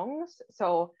other's songs.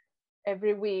 So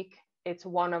every week it's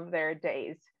one of their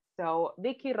days. So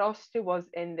Vicky Rosti was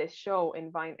in this show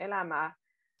in Vain Elämää,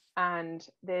 and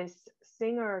this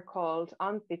singer called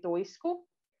Antti Tuisku,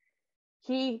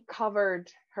 he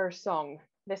covered her song.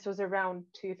 This was around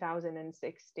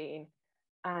 2016,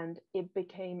 and it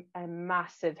became a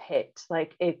massive hit.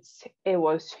 Like it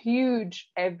was huge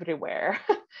everywhere.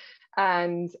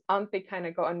 And Antti kind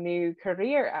of got a new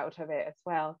career out of it as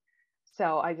well.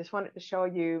 So I just wanted to show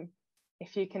you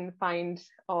if you can find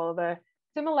all the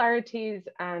similarities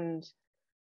and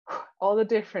all the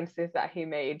differences that he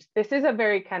made. This is a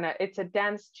very kind of, it's a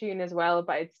dance tune as well,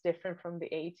 but it's different from the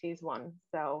 80s one.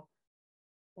 So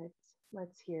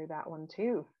let's hear that one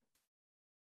too.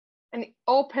 And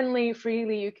openly,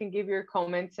 freely, you can give your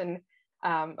comments and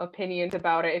opinions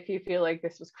about it if you feel like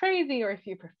this was crazy or if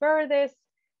you prefer this.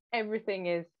 Everything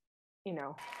is, you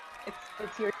know,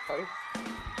 it's your choice.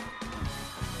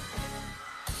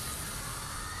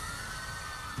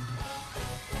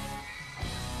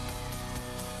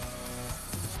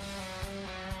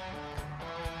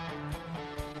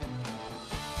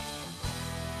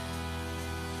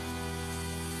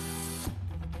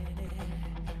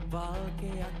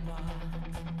 Valkeat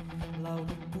maat,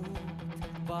 laulupuut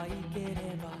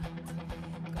vaikenevat.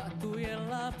 Katujen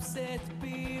lapset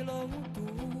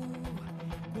piiloutuu,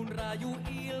 kun raju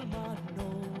ilma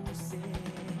nousee.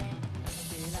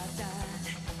 Pelätään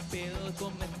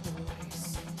pelkomme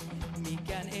pois,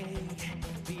 mikään ei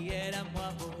viedä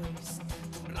mua pois.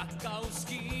 Kun rakkaus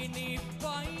kiinni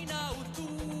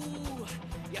painautuu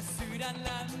ja sydän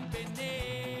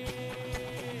lämpenee.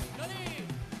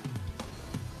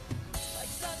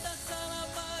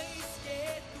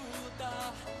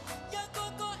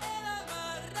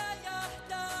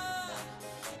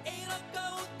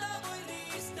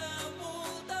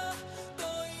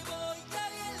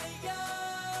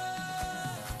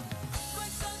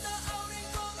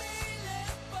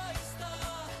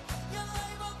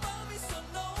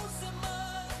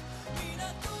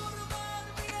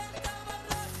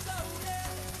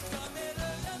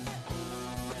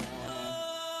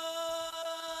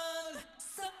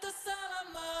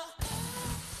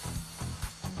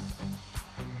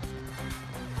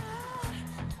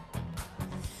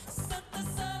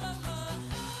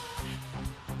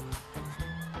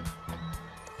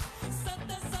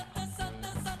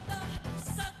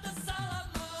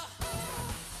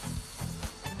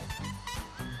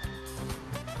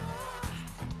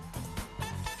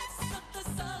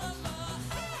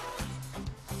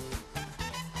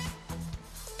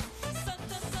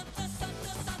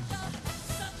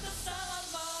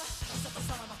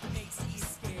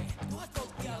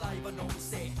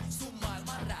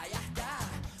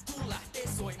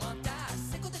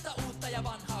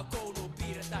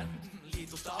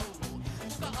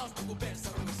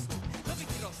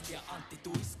 Antti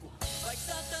Tuisku. Vaik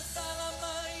sata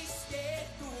salama iskee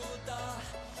tulta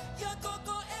ja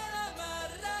koko elämä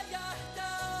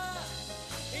räjähtää.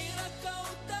 Ei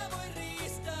rakkautta voi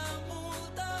riistää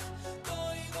multa,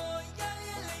 toivo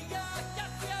jäljelle jää.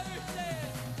 Kätkyjä yhteen.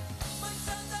 Vaik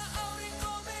sata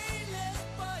aurinko meille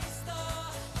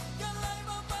paistaa ja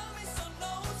laiva valmis on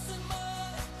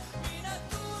nousemaan. Minä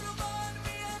turvaan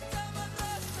viettämän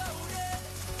rakkauden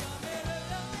ja me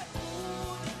löydämme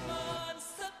uuden maan.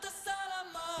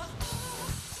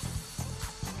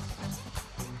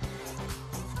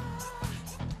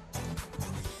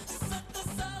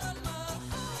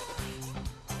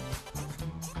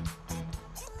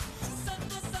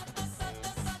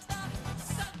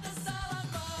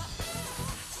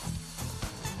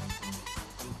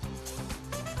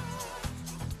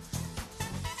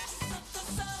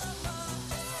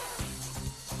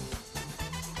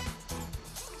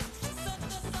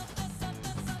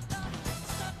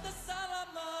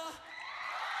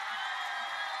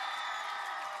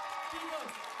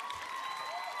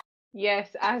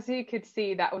 Yes, as you could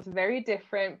see, that was very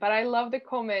different, but I love the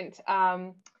comment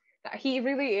that he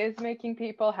really is making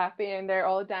people happy and they're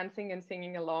all dancing and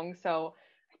singing along. So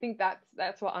I think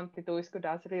that's what Antti Tuisku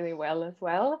does really well as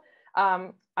well.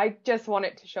 I just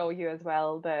wanted to show you as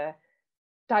well the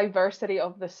diversity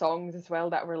of the songs as well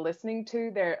that we're listening to.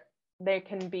 There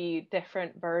can be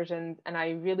different versions, and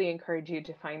I really encourage you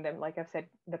to find them, like I've said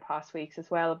the past weeks as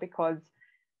well, because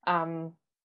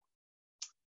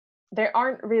there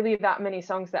aren't really that many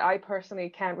songs that I personally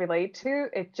can't relate to.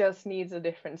 It just needs a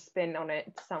different spin on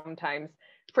it sometimes.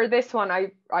 For this one,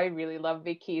 I really love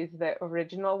Vicky's, the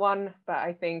original one, but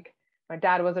I think my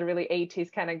dad was a really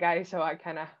 80s kind of guy, so I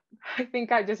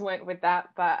think I just went with that.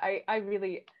 But I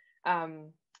really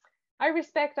I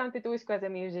respect Antti Tuisku as a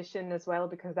musician as well,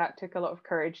 because that took a lot of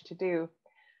courage to do.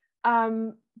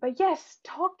 But yes,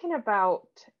 talking about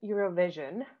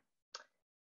Eurovision.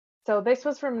 So this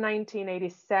was from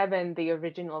 1987, the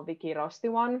original Viki Rosti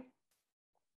one.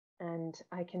 And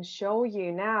I can show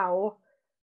you now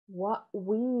what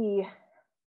we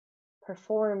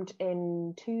performed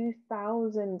in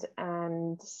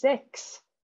 2006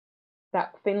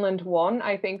 that Finland won.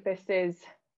 I think this is,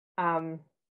 I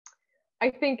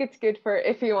think it's good for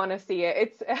if you want to see it.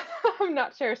 It's, I'm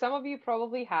not sure, some of you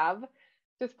probably have.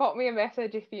 Just pop me a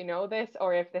message if you know this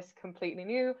or if this is completely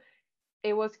new.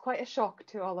 It was quite a shock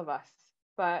to all of us,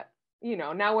 but you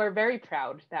know, now we're very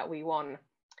proud that we won.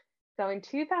 So in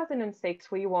 2006,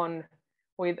 we won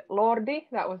with Lordi,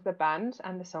 that was the band,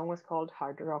 and the song was called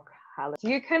Hard Rock Hallelujah. So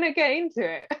you kind of get into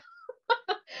it.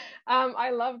 I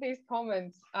love these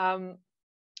comments. Oh,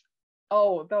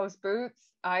 those boots,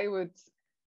 I would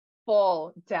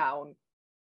fall down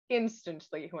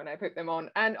instantly when I put them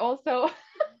on. And also,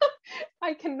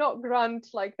 I cannot grunt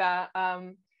like that.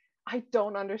 I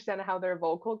don't understand how their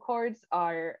vocal cords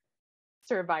are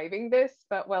surviving this,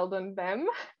 but well done them.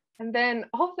 And then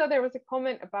also there was a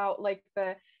comment about like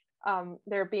the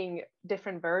there being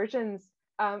different versions.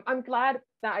 I'm glad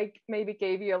that I maybe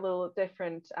gave you a little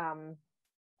different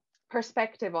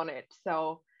perspective on it.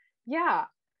 So yeah,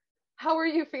 how are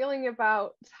you feeling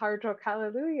about Hard Rock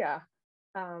Hallelujah?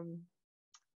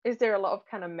 Is there a lot of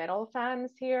kind of metal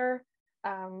fans here?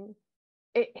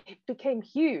 It became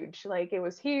huge, like it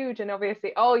was huge, and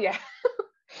obviously, oh yeah,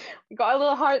 got a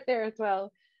little heart there as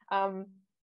well.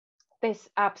 This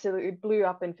absolutely blew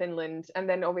up in Finland, and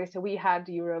then obviously we had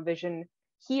Eurovision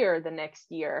here the next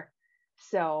year.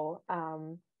 So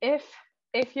if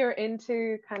you're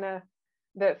into kind of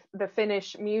the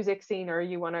Finnish music scene, or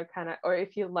you want to kind of, or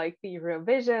if you like the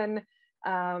Eurovision,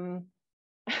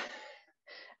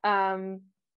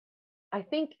 I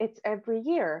think it's every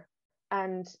year,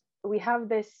 and we have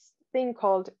this thing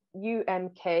called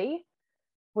UMK,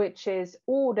 which is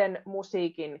Uuden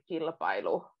musiikin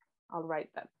kilpailu. I'll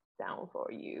write that down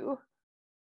for you.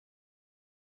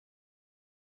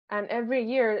 And every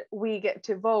year we get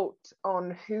to vote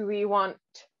on who we want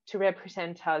to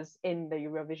represent us in the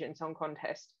Eurovision Song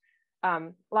Contest.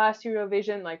 Last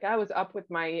Eurovision, like I was up with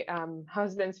my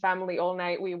husband's family all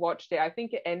night. We watched it. I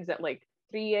think it ends at like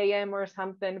 3 a.m. or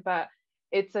something, but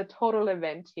it's a total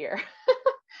event here.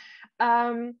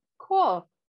 Cool.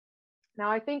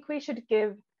 Now I think we should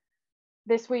give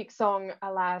this week's song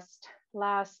a last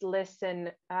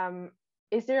listen.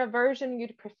 Is there a version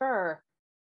you'd prefer?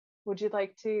 Would you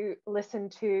like to listen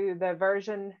to the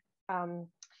version? Oh,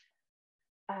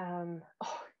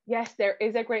 yes, there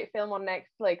is a great film on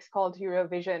Netflix called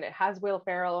Eurovision. It has Will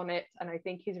Ferrell on it, and I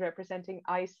think he's representing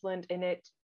Iceland in it.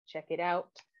 Check it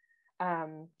out.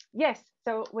 Yes,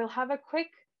 so we'll have a quick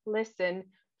listen.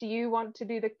 Do you want to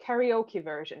do the karaoke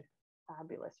version?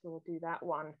 Fabulous, we'll do that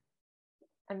one.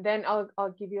 And then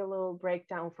I'll give you a little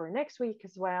breakdown for next week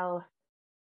as well.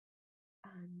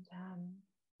 And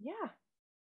yeah,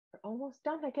 we're almost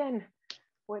done again.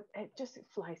 It just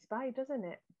flies by, doesn't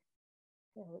it?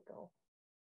 There we go.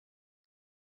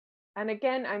 And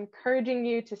again, I'm encouraging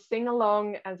you to sing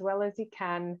along as well as you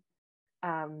can.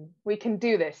 We can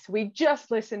do this. We just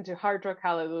listened to Hard Rock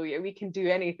Hallelujah. We can do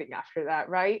anything after that,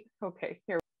 right? Okay,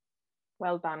 here.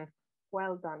 Well done.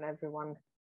 Well done, everyone.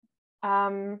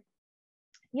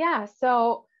 Yeah,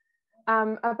 so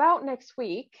about next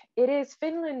week, it is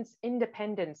Finland's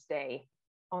Independence Day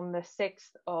on the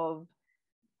 6th of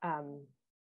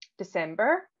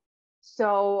December.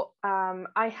 So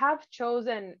I have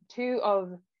chosen two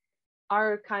of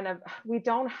our kind of, we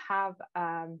don't have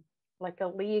like a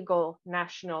legal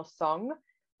national song,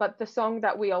 but the song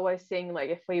that we always sing, like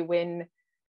if we win,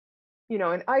 you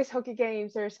know, in ice hockey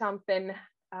games or something.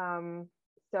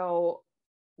 So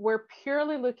we're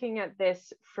purely looking at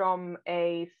this from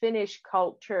a Finnish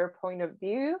culture point of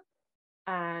view,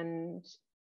 and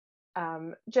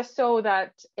just so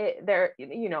that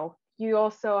you know, you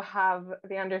also have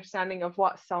the understanding of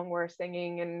what song we're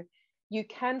singing, and you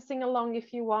can sing along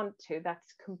if you want to.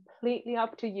 That's completely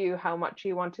up to you how much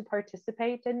you want to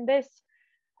participate in this.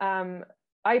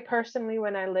 I personally,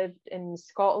 when I lived in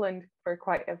Scotland for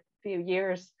quite a few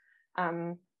years,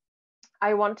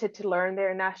 I wanted to learn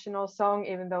their national song,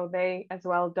 even though they as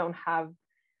well don't have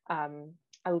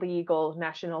a legal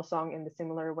national song in the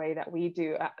similar way that we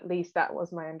do. At least that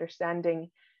was my understanding.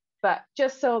 But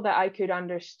just so that I could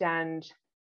understand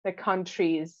the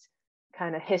country's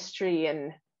kind of history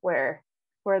and where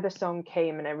the song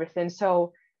came and everything.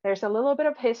 So there's a little bit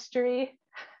of history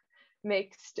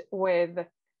mixed with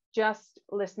just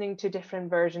listening to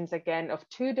different versions again of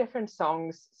two different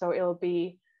songs. So it'll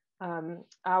be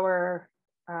our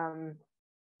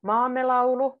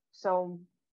maamelaulu. So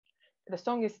the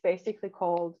song is basically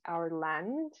called Our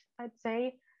Land, I'd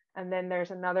say. And then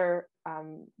there's another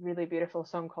really beautiful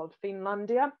song called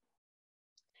Finlandia.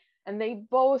 And they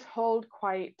both hold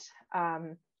quite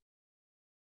a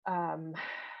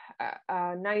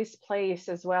nice place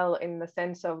as well, in the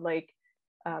sense of like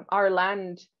Our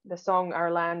Land, the song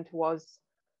Our Land was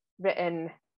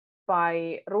written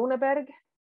by Runeberg.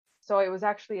 So it was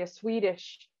actually a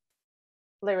Swedish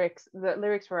lyrics. The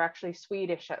lyrics were actually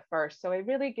Swedish at first. So it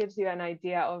really gives you an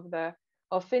idea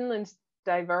of Finland's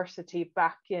diversity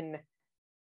back in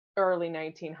early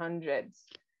 1900s.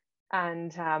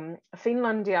 And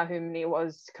Finlandia hymni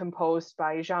was composed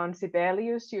by Jean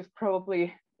Sibelius. You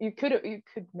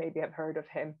could maybe have heard of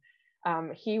him.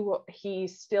 He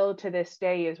still to this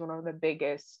day is one of the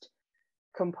biggest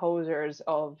composers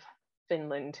of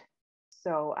Finland.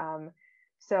 So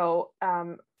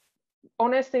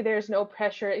honestly, there's no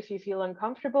pressure if you feel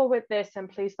uncomfortable with this, and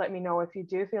please let me know if you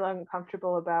do feel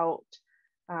uncomfortable about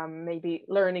maybe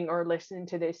learning or listening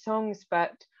to these songs.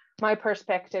 But my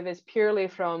perspective is purely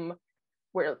from,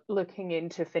 we're looking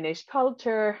into Finnish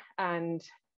culture and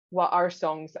what our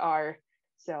songs are.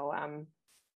 So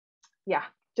yeah,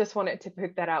 just wanted to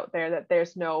put that out there, that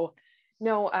there's no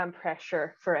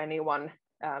pressure for anyone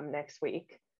next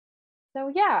week. So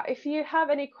yeah, if you have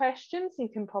any questions, you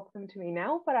can pop them to me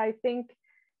now, but I think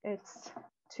it's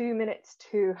 2 minutes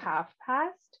to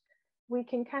 5:30. We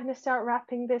can kind of start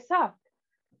wrapping this up.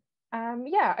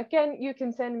 Yeah, again, you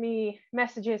can send me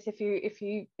messages if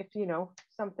you know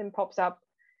something pops up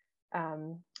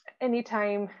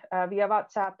anytime via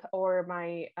WhatsApp or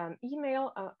my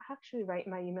email. I'll actually write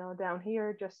my email down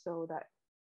here just so that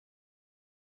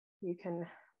you can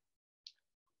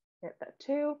get that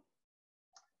too.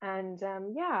 And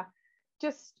yeah,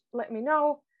 just let me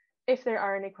know if there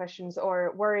are any questions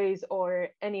or worries or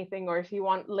anything, or if you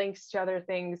want links to other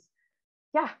things.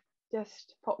 Yeah,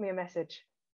 just pop me a message.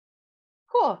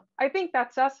 Cool. I think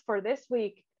that's us for this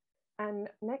week. And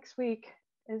next week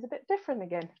is a bit different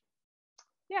again.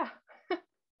 Yeah.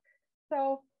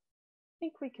 So I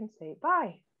think we can say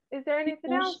bye. Is there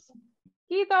anything else?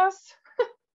 Kiitos.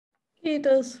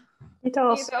 Kiitos.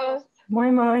 Kiitos. Kiitos.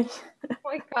 Moi moi.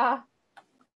 Moikka.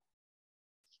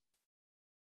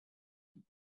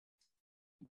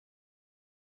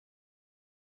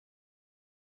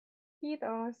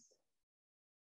 Kiitos.